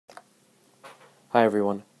Hi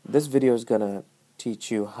everyone, this video is going to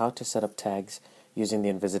teach you how to set up tags using the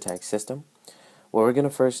Invisi-Tag system. What we're going to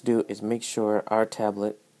first do is make sure our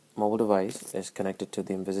tablet mobile device is connected to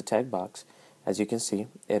the Invisi-Tag box. As you can see,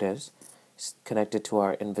 it is connected to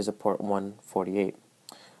our Invisiport 148.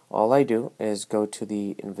 All I do is go to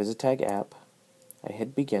the Invisi-Tag app, I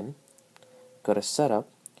hit begin, go to setup,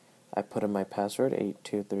 I put in my password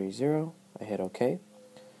 8230, I hit OK,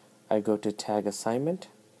 I go to tag assignment,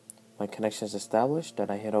 my connection is established, and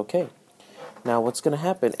I hit OK. Now what's going to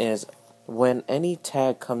happen is when any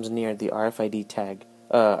tag comes near the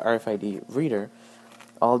RFID reader,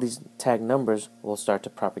 all these tag numbers will start to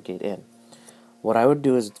propagate in. What I would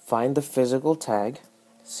do is find the physical tag,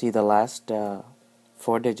 see the last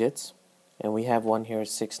 4 digits, and we have one here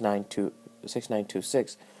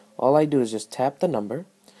 6926. All I do is just tap the number,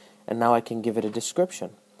 and now I can give it a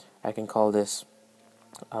description. I can call this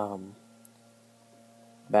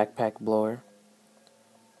backpack blower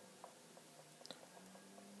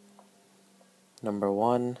number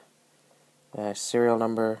 1 serial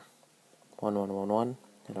number 1111,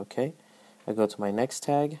 and OK. I go to my next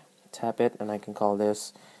tag, tap it, and I can call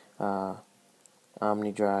this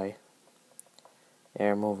Omni Dry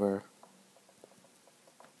Air Mover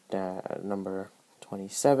number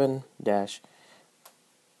 27 dash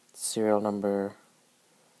serial number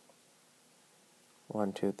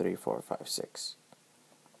 123456.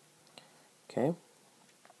 Okay,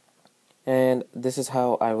 and this is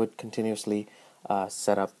how I would continuously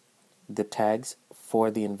set up the tags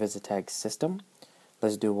for the Invisi-Tag system.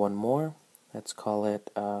 Let's do one more. Let's call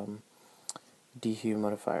it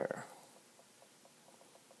dehumidifier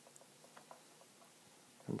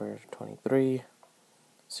number 23,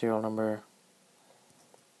 serial number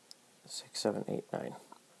 6789.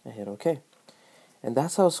 I hit OK. And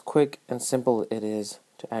that's how quick and simple it is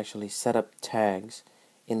to actually set up tags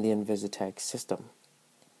in the Invisi-Tag system.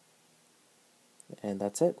 And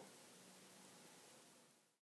that's it.